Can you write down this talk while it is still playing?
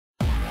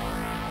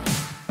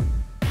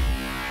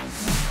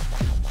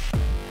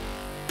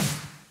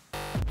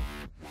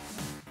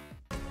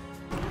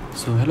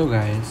So hello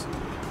guys,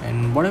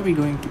 and what are we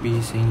going to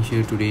be seeing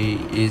here today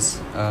is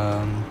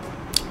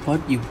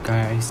what you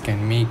guys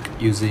can make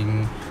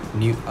using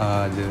the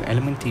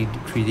Element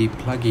 3D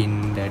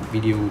plugin that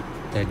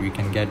we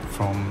can get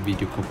from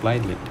Video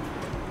Copilot.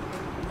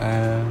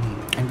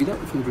 And without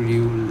further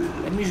ado,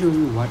 let me show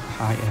you what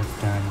I have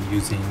done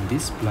using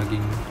this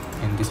plugin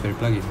and this very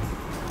plugin.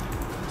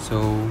 So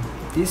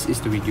this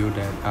is the video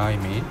that I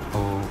made,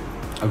 or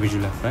a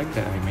visual effect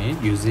that I made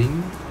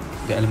using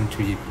the Element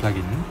 3D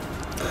plugin.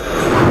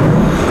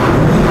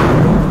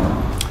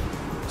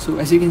 So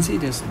as you can see,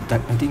 there's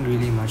nothing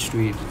really much to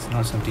it. It's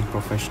not something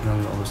professional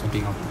or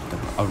something out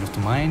of the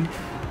mind,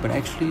 but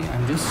actually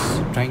I'm just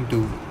trying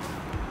to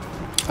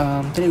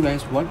tell you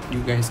guys what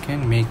you guys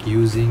can make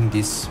using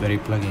this very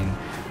plugin.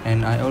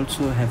 And I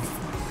also have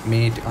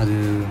made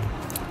other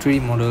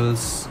 3D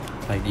models,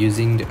 like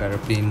using the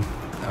airplane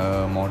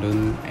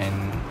model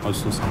and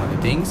also some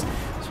other things.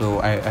 So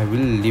I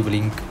will leave a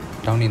link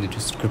down in the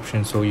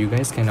description so you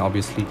guys can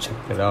obviously check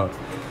that out.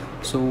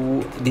 So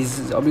this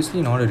is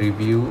obviously not a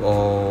review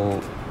or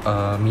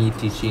me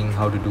teaching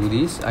how to do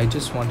this. I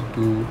just wanted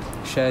to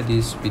share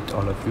this with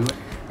all of you.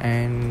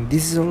 And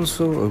this is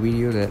also a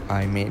video that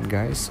I made,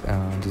 guys.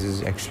 This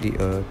is actually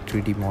a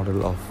 3D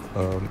model of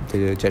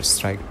the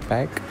Jetstrike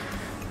Pack,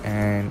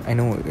 and I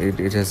know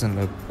it doesn't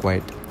look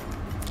quite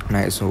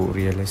nice or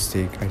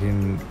realistic. I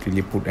didn't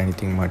really put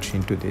anything much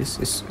into this.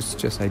 It's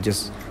just I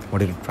just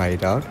wanted to try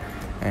it out.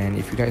 And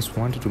if you guys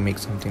wanted to make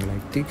something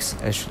like this,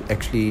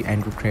 actually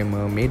Andrew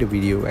Kramer made a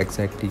video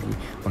exactly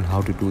on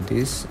how to do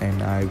this,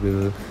 and I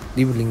will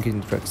leave a link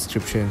in the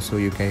description so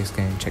you guys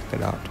can check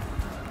that out.